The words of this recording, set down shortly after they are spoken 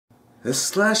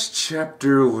This last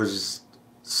chapter was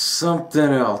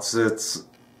something else. It's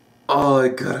all I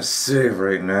gotta say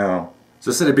right now. So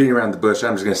instead of beating around the bush,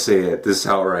 I'm just gonna say it. This is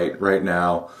outright right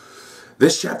now.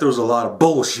 This chapter was a lot of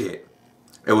bullshit.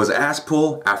 It was ass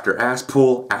pull after ass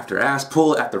pull after ass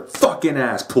pull after fucking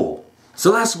ass pull.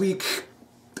 So last week,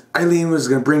 Eileen was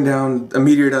gonna bring down a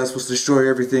meteor that was supposed to destroy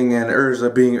everything, and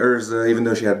Urza, being Urza, even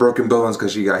though she had broken bones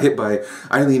because she got hit by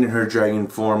Eileen in her dragon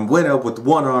form, went up with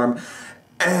one arm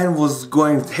and was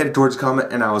going headed towards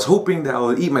Comet, and I was hoping that I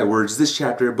would eat my words this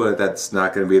chapter, but that's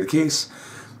not going to be the case,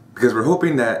 because we're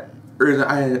hoping that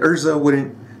Urza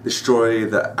wouldn't destroy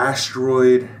the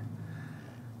asteroid,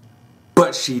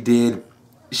 but she did.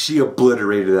 She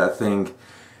obliterated that thing,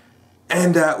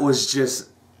 and that was just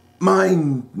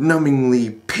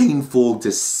mind-numbingly painful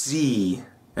to see.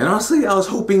 And honestly, I was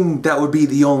hoping that would be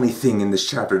the only thing in this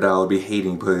chapter that I would be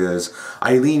hating, because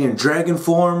Eileen in dragon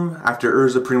form, after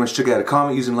Urza pretty much took out a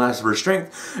Comet using the last of her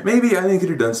strength, maybe Eileen could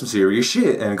have done some serious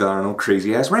shit and gone on a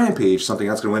crazy-ass rampage, something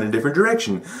else could have went in a different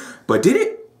direction. But did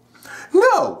it?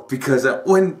 No! Because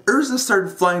when Urza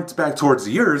started flying back towards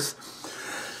the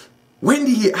Earth,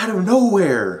 Wendy,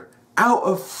 out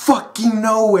of fucking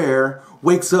nowhere,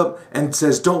 wakes up and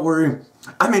says, "Don't worry,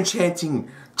 I'm enchanting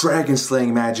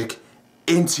dragon-slaying magic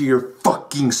into your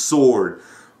fucking sword."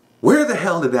 Where the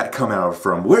hell did that come out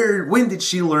from? When did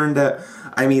she learn that?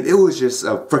 I mean, it was just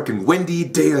a freaking Wendy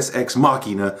Deus Ex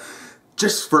Machina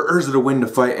just for Urza to win the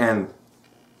fight, and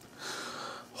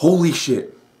holy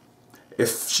shit.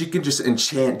 If she can just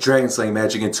enchant dragon slaying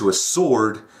magic into a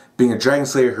sword, being a dragon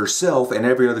slayer herself and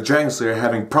every other dragon slayer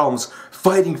having problems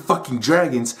fighting fucking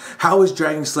dragons, how is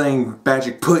dragon slaying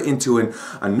magic put into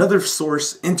another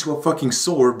source into a fucking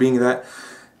sword, being that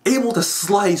able to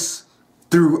slice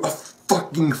through a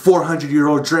fucking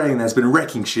 400-year-old dragon that's been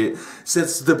wrecking shit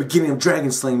since the beginning of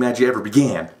dragon slaying magic ever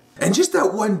began? And just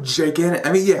that one gigantic,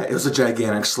 I mean, yeah, it was a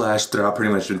gigantic slash throughout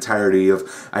pretty much the entirety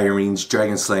of Irene's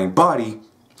dragon slaying body,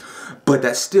 but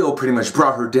that still pretty much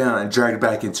brought her down and dragged her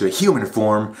back into a human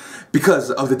form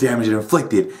because of the damage it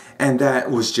inflicted. And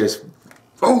that was just,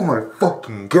 oh my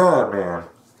fucking god, man.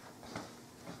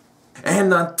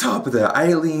 And on top of that,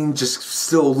 Eileen, just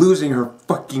still losing her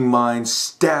fucking mind,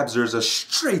 stabs Urza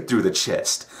straight through the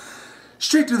chest.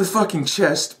 Straight through the fucking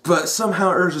chest, but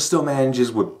somehow Urza still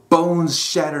manages, with bones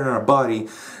shattered on her body,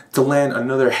 to land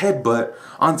another headbutt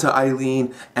onto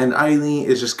Eileen, and Eileen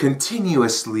is just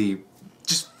continuously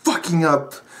just fucking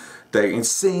up the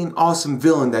insane, awesome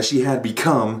villain that she had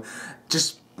become,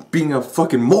 just being a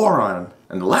fucking moron.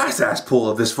 And the last ass pull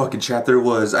of this fucking chapter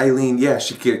was Eileen, yeah,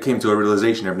 she came to a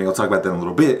realization and everything, I'll talk about that in a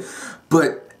little bit,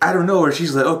 but out of nowhere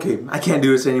she's like, okay, I can't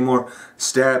do this anymore,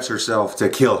 stabs herself to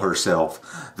kill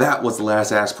herself. That was the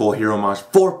last ass pull, Hero Mosh.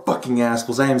 4 fucking ass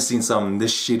pulls. I haven't seen something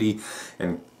this shitty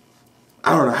and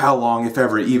I don't know how long, if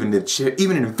ever, even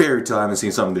in Fairy Tail I haven't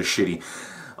seen something this shitty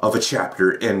of a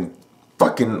chapter, and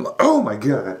fucking, oh my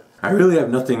god. I really have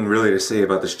nothing really to say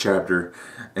about this chapter.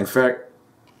 In fact,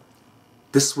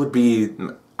 this would be,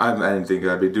 I didn't think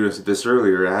I'd be doing this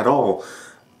earlier at all,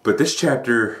 but this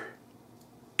chapter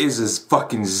is as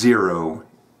fucking zero.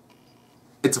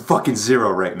 It's a fucking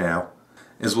zero right now,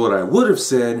 is what I would have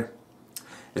said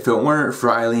if it weren't for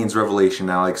Eileen's revelation.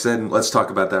 Now, like I said, let's talk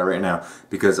about that right now,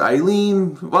 because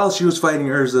Eileen, while she was fighting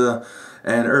Urza,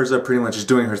 and Urza pretty much is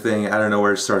doing her thing, out of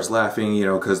nowhere starts laughing, you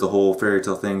know, because the whole fairy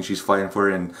tale thing, she's fighting for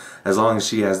it, and as long as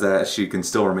she has that, she can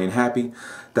still remain happy.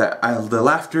 The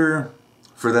laughter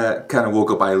for that kind of woke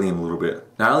up Eileen a little bit.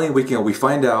 Now, Eileen waking up, we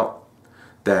find out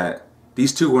that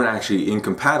these two weren't actually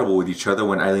incompatible with each other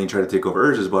when Eileen tried to take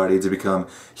over Urza's body to become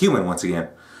human once again.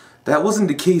 That wasn't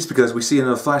the case, because we see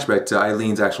another flashback to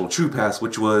Eileen's actual true past,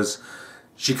 which was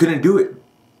she couldn't do it.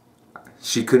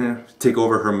 She couldn't take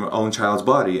over her own child's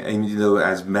body, and you know,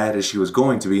 as mad as she was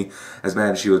going to be, as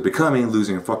mad as she was becoming,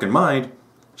 losing her fucking mind,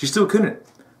 she still couldn't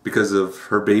because of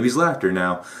her baby's laughter.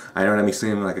 Now, I know that makes it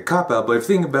seem like a cop-out, but if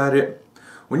you think about it,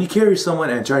 when you carry someone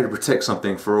and try to protect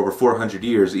something for over 400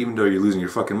 years, even though you're losing your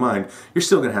fucking mind, you're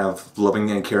still going to have loving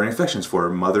and caring affections for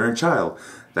mother and child.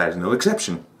 That is no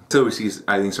exception. So we see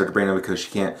Eileen start to break down because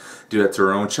she can't do that to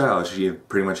her own child. She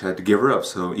pretty much had to give her up.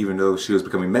 So even though she was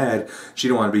becoming mad, she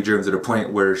didn't want to be driven to the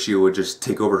point where she would just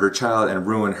take over her child and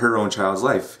ruin her own child's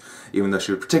life, even though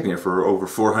she was protecting it for over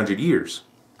 400 years.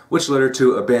 Which led her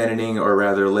to abandoning, or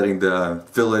rather letting the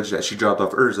village that she dropped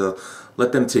off Urza,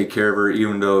 let them take care of her,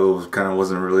 even though it kind of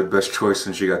wasn't really the best choice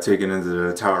since she got taken into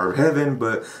the Tower of Heaven,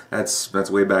 but that's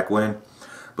way back when.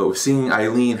 But we're seeing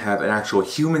Eileen have an actual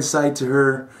human side to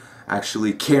her,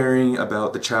 actually caring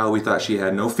about the child we thought she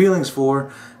had no feelings for,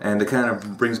 and it kind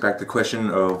of brings back the question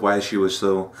of why she was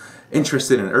so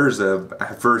interested in Urza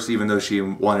at first, even though she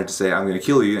wanted to say, I'm going to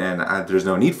kill you and there's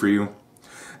no need for you.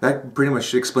 That pretty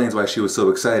much explains why she was so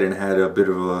excited and had a bit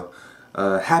of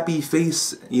a happy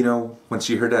face, you know, when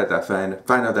she heard that find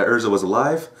out that Urza was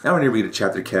alive. Now when you read a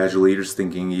chapter casually, you're just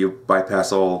thinking you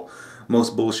bypass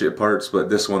most bullshit parts, but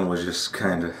this one was just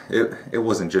kinda, it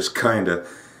wasn't just kinda,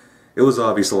 it was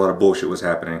obvious a lot of bullshit was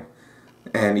happening.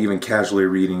 And even casually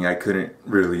reading, I couldn't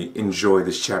really enjoy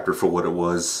this chapter for what it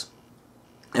was.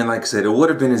 And like I said, it would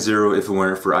have been a 0 if it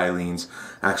weren't for Eileen's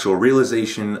actual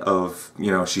realization of,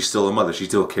 you know, she's still a mother, she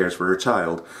still cares for her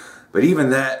child. But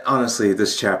even that, honestly,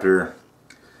 this chapter,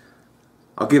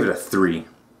 I'll give it a 3.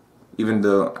 Even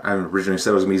though I originally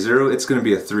said it was going to be 0, it's going to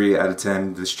be a 3 out of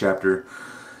 10, this chapter.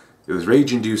 It was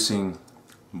rage-inducing,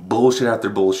 bullshit after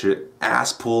bullshit,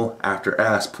 ass pull after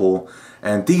ass pull.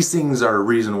 And these things are a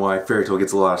reason why Fairy Tail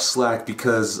gets a lot of slack,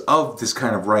 because of this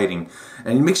kind of writing.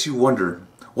 And it makes you wonder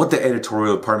what the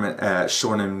editorial department at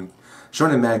Shonen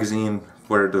Magazine,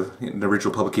 where the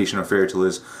original publication of Fairy Tail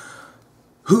is,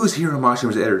 who's Hiro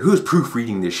Mashima's editor? Who's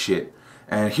proofreading this shit?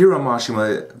 And Hiro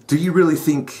Mashima, do you really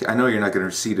think, I know you're not going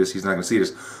to see this, he's not going to see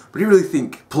this, but do you really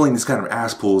think pulling this kind of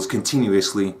ass pulls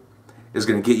continuously is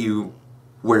going to get you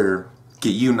where,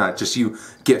 not just you,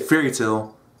 get Fairy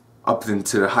Tail up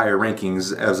into the higher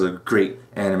rankings as a great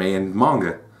anime and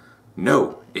manga?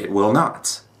 No, it will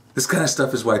not. This kind of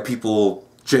stuff is why people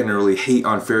generally hate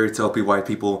on Fairy Tail, why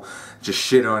people just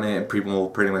shit on it, and people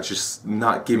pretty much just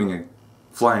not giving a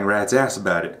flying rat's ass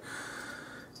about it.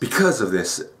 Because of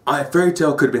this, Fairy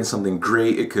Tail could have been something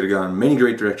great. It could have gone many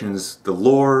great directions. The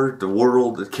lore, the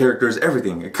world, the characters,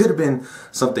 everything. It could have been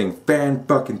something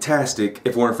fan-fucking-tastic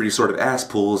if it weren't for these sort of ass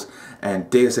pulls and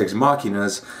Deus Ex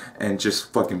Machinas and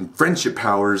just fucking friendship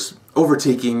powers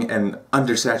overtaking and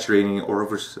undersaturating or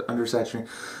undersaturating.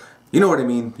 You know what I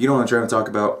mean? You know what I'm trying to talk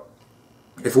about?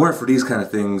 If it weren't for these kind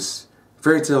of things,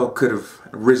 Fairy Tail could have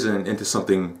risen into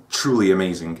something truly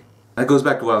amazing. That goes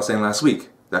back to what I was saying last week.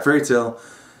 That Fairy Tail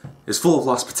is full of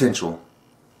lost potential.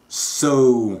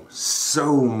 So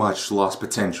much lost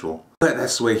potential. But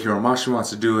that's the way Hiro Mashima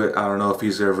wants to do it. I don't know if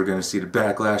he's ever going to see the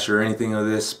backlash or anything of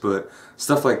this, but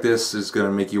stuff like this is going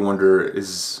to make you wonder,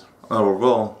 oh,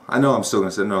 well, I know I'm still going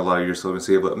to say, I know a lot of you are still going to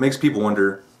say it, but it makes people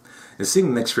wonder, is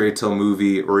seeing the next Fairy Tail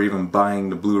movie or even buying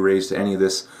the Blu-rays to any of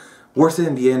this worth it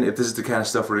in the end? If this is the kind of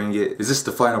stuff we're going to get, is this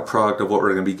the final product of what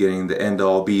we're going to be getting, the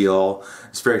end-all, be-all?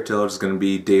 Is Fairy Tail just going to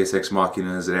be Deus Ex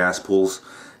Machina as it ass pulls?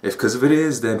 Because if it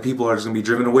is, then people are just going to be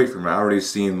driven away from it. I already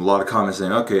seen a lot of comments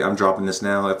saying, okay, I'm dropping this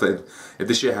now. If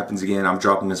this shit happens again, I'm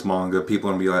dropping this manga. People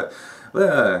are going to be like,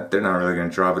 well, they're not really going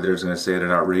to drop it. They're just going to say they're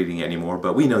not reading it anymore.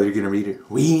 But we know you're going to read it.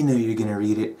 We know you're going to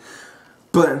read it.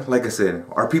 But, like I said,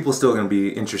 are people still going to be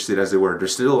interested as they were? There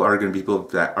still are going to be people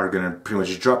that are going to pretty much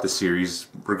just drop the series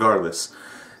regardless.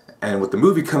 And with the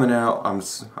movie coming out, I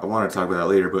want to talk about that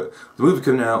later, but the movie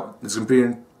coming out, it's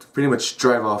going to pretty much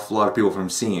drive off a lot of people from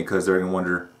seeing it because they're going to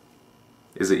wonder,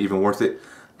 is it even worth it?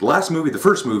 The last movie, the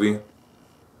first movie,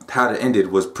 how it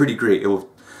ended was pretty great.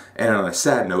 And on a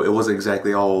sad note, it wasn't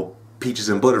exactly all peaches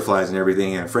and butterflies and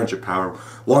everything and friendship power.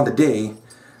 Well, on the day,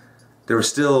 there were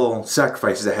still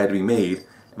sacrifices that had to be made,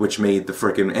 which made the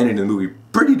frickin' ending of the movie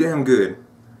pretty damn good,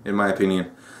 in my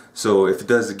opinion. So if it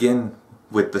does again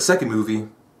with the second movie,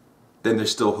 then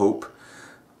there's still hope.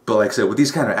 But like I said, with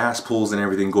these kind of ass pulls and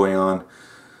everything going on,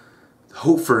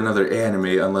 hope for another anime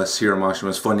unless Hiro Mashima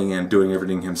is funding and doing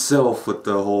everything himself with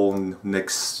the whole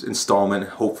next installment,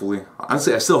 hopefully.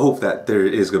 Honestly, I still hope that there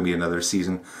is going to be another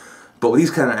season. But with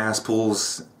these kind of ass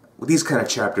pulls, with these kind of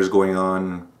chapters going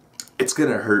on, it's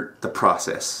going to hurt the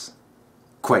process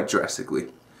quite drastically.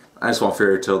 I just want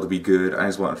Fairy Tail to be good. I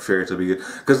just want Fairy Tail to be good.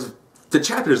 Because the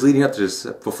chapters leading up to this,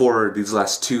 before these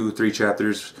last 2-3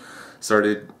 chapters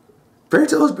started, Fairy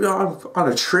Tail was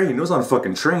on a train. It was on a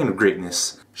fucking train of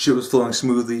greatness. Shit was flowing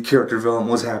smoothly, character development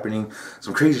was happening,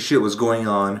 some crazy shit was going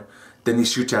on. Then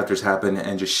these 2 chapters happened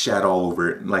and just shat all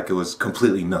over it like it was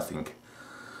completely nothing.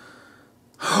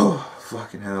 Oh,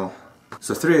 fucking hell.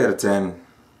 So 3 out of 10.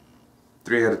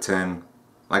 3 out of 10.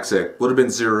 Like I said, would have been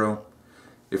 0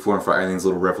 if it weren't for Eileen's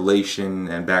little revelation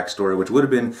and backstory, which would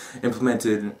have been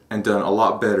implemented and done a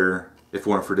lot better if it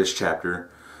weren't for this chapter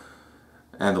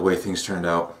and the way things turned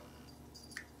out.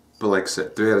 But like I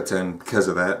said, 3 out of 10 because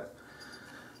of that.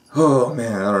 Oh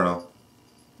man, I don't know.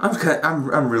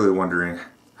 I'm really wondering,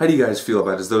 how do you guys feel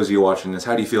about this? Those of you watching this,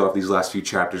 how do you feel about these last few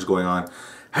chapters going on?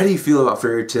 How do you feel about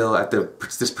Fairy Tail at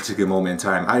this particular moment in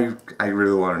time? I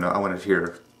really want to know. I want to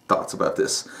hear thoughts about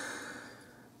this.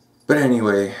 But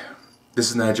anyway, this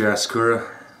is Nigel Asakura,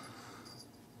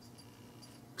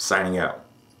 signing out.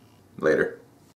 Later.